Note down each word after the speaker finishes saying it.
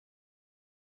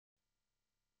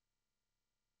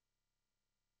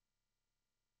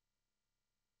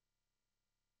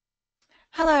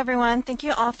Hello everyone, thank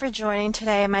you all for joining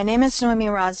today. My name is Noemi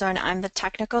Razzo and I'm the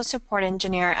Technical Support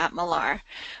Engineer at Millar.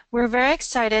 We're very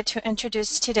excited to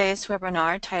introduce today's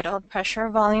webinar titled Pressure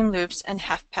Volume Loops and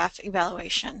HFpEF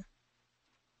Evaluation.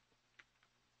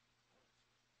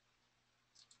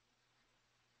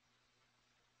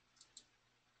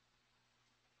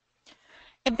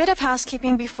 A bit of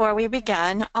housekeeping before we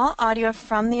begin. All audio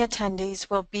from the attendees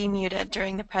will be muted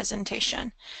during the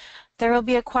presentation. There will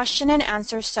be a question and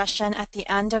answer session at the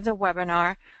end of the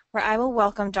webinar where I will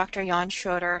welcome Dr. Jan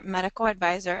Schroeder, Medical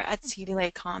Advisor at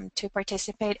CDLACOM, to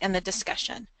participate in the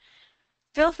discussion.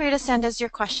 Feel free to send us your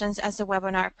questions as the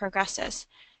webinar progresses.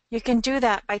 You can do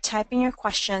that by typing your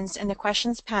questions in the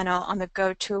questions panel on the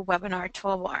GoToWebinar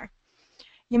toolbar.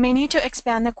 You may need to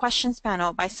expand the questions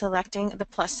panel by selecting the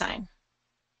plus sign.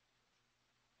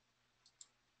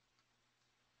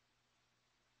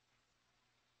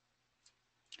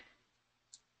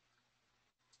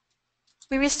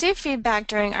 We received feedback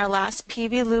during our last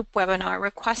PV loop webinar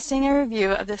requesting a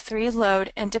review of the 3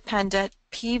 load-independent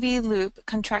PV loop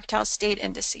contractile state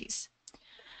indices.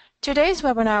 Today's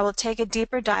webinar will take a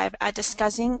deeper dive at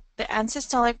discussing the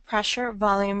end-systolic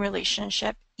pressure-volume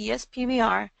relationship,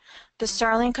 ESPVR, the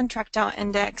Starling contractile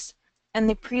index, and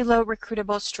the preload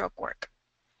recruitable stroke work.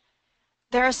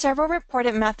 There are several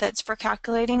reported methods for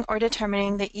calculating or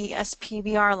determining the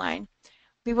ESPVR line.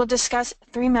 We will discuss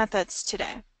 3 methods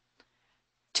today.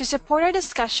 To support our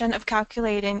discussion of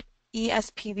calculating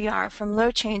ESPVR from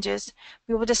load changes,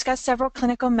 we will discuss several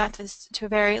clinical methods to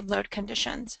vary load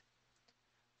conditions.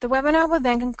 The webinar will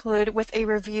then conclude with a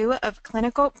review of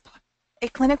a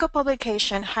clinical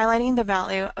publication highlighting the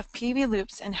value of PV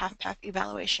loops and HFpEF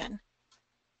evaluation.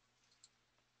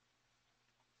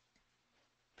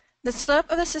 The slope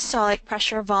of the systolic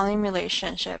pressure-volume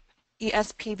relationship,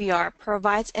 ESPVR,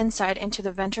 provides insight into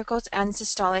the ventricle's end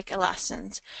systolic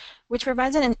elastance, which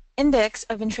provides an index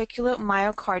of ventricular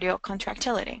myocardial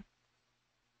contractility.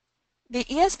 The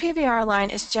ESPVR line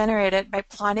is generated by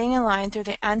plotting a line through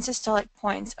the end systolic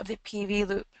points of the PV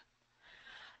loop.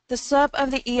 The slope of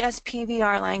the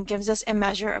ESPVR line gives us a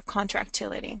measure of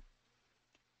contractility.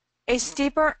 A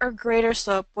steeper or greater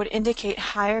slope would indicate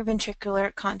higher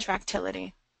ventricular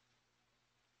contractility.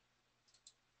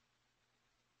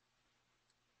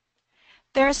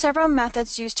 There are several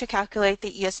methods used to calculate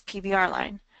the ESPVR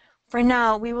line. For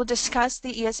now, we will discuss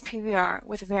the ESPVR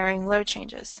with varying load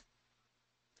changes.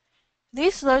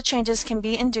 These load changes can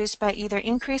be induced by either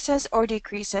increases or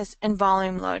decreases in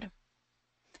volume load.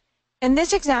 In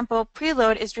this example,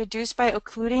 preload is reduced by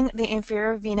occluding the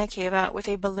inferior vena cava with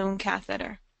a balloon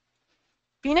catheter.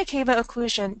 Vena cava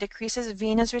occlusion decreases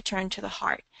venous return to the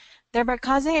heart, thereby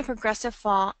causing a progressive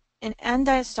fall in end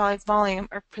diastolic volume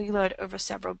or preload over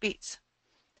several beats.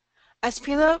 As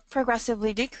preload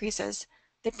progressively decreases,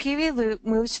 the PV loop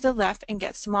moves to the left and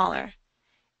gets smaller.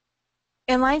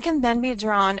 A line can then be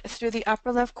drawn through the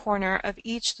upper left corner of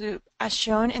each loop as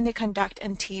shown in the conduct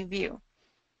and T view.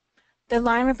 The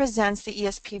line represents the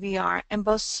ESPVR, and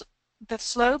both the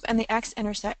slope and the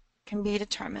x-intercept can be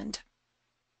determined.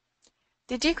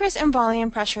 The decrease in volume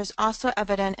pressure is also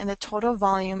evident in the total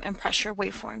volume and pressure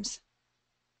waveforms.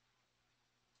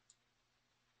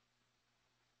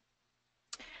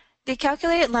 The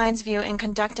calculated lines view in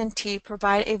conduct and T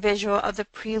provide a visual of the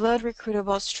preload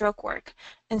recruitable stroke work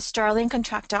and Starling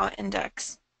contractile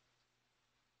index.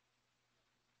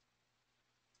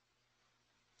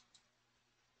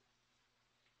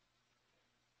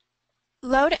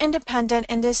 Load-independent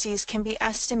indices can be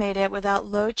estimated without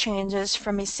load changes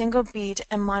from a single beat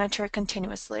and monitored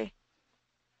continuously.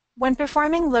 When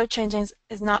performing load changes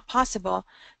is not possible,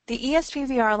 the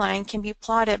ESPVR line can be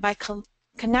plotted by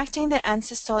connecting the end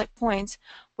systolic points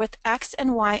with x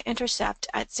and y intercept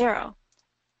at 0,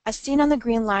 as seen on the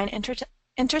green line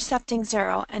intercepting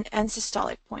 0 and end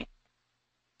systolic point.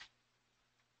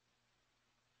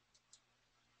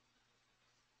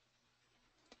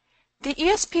 The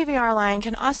ESPVR line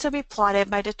can also be plotted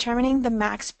by determining the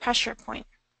max pressure point.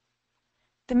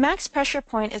 The max pressure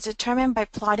point is determined by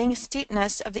plotting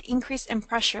steepness of the increase in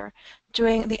pressure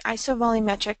during the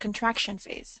isovolumetric contraction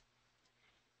phase.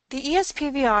 The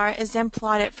ESPVR is then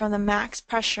plotted from the max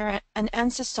pressure and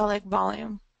end systolic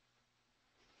volume.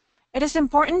 It is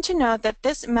important to note that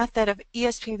this method of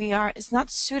ESPVR is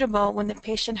not suitable when the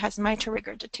patient has mitral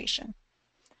regurgitation.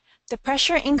 The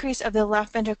pressure increase of the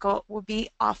left ventricle will be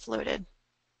offloaded.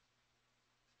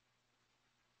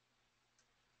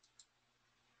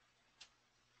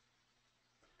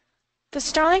 The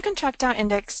Starling contractile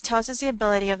index tells us the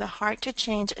ability of the heart to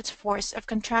change its force of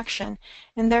contraction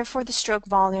and therefore the stroke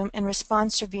volume in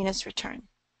response to venous return.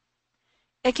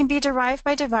 It can be derived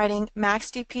by dividing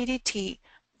max dp dt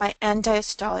by end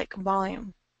diastolic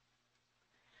volume.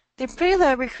 The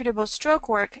preload recruitable stroke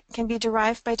work can be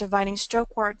derived by dividing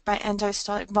stroke work by end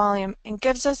diastolic volume and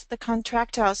gives us the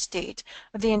contractile state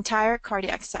of the entire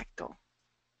cardiac cycle.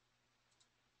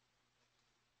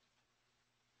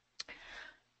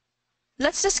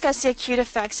 Let's discuss the acute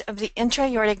effects of the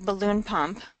intra-aortic balloon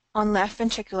pump on left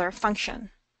ventricular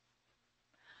function.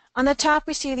 On the top,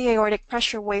 we see the aortic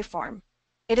pressure waveform.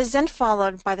 It is then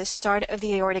followed by the start of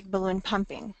the aortic balloon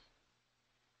pumping.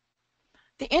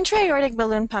 The intra-aortic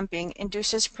balloon pumping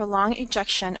induces prolonged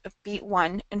ejection of beat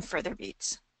 1 and further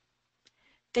beats.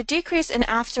 The decrease in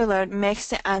afterload makes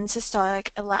the end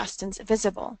systolic elastance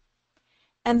visible,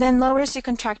 and then lowers the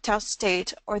contractile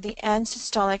state or the end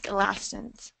systolic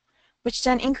elastance, which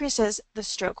then increases the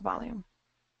stroke volume.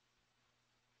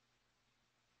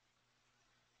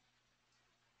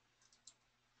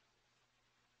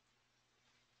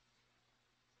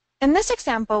 In this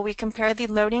example, we compare the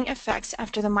loading effects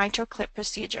after the mitral clip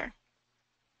procedure.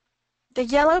 The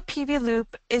yellow PV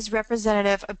loop is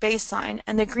representative of baseline,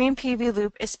 and the green PV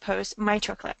loop is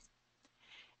post-mitral clip.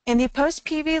 In the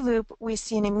post-PV loop, we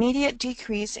see an immediate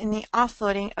decrease in the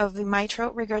offloading of the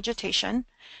mitral regurgitation,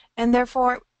 and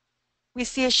therefore we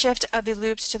see a shift of the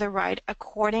loops to the right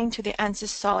according to the end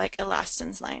systolic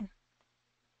elastance line.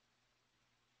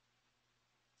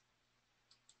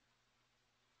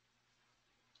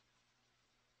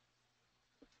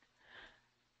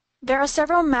 There are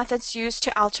several methods used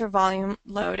to alter volume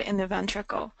load in the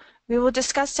ventricle. We will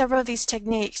discuss several of these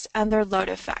techniques and their load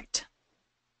effect.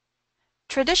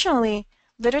 Traditionally,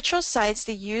 literature cites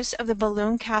the use of the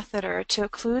balloon catheter to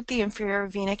occlude the inferior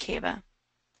vena cava.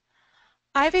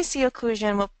 IVC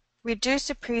occlusion will reduce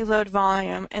the preload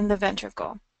volume in the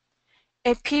ventricle.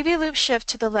 A PV loop shift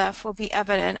to the left will be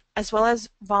evident, as well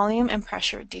as volume and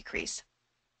pressure decrease.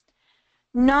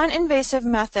 Non-invasive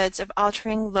methods of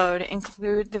altering load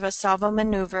include the Valsalva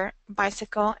maneuver,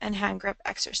 bicycle, and hand grip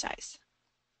exercise.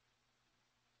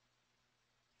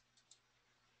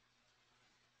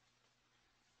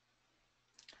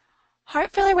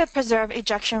 Heart failure with preserved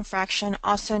ejection fraction,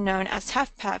 also known as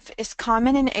HFpEF, is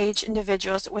common in aged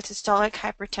individuals with systolic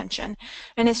hypertension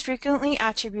and is frequently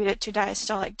attributed to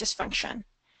diastolic dysfunction.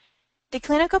 The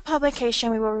clinical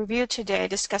publication we will review today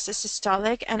discusses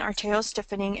systolic and arterial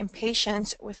stiffening in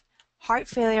patients with heart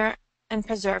failure and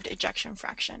preserved ejection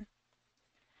fraction.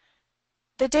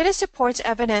 The data supports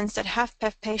evidence that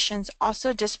HFpEF patients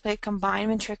also display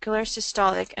combined ventricular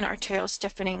systolic and arterial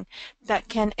stiffening that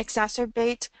can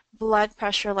exacerbate blood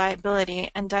pressure liability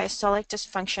and diastolic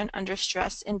dysfunction under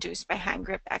stress induced by hand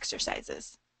grip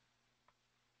exercises.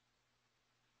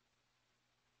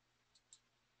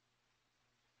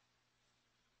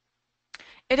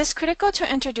 It is critical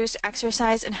to introduce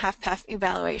exercise in HFpEF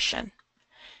evaluation.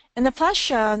 In the plot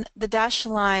shown, the dashed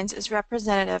lines is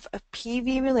representative of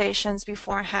PV relations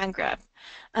before hand grip,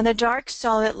 and the dark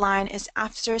solid line is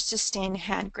after sustained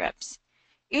hand grips.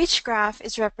 Each graph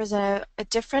is representative of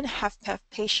different HFpEF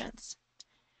patients.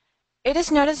 It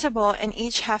is noticeable in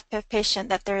each HFpEF patient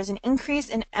that there is an increase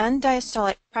in end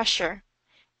diastolic pressure,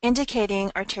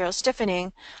 indicating arterial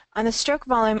stiffening, and the stroke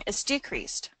volume is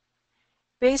decreased.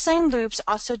 Baseline loops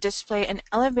also display an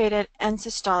elevated end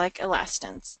systolic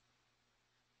elastance.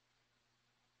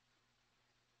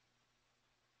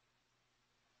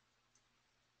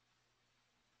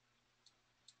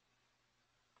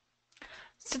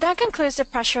 So that concludes the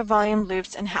pressure volume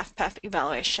loops and HFpEF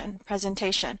evaluation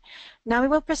presentation. Now we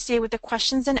will proceed with the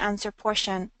questions and answer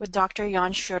portion with Dr.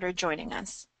 Jan Schroeder joining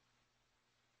us.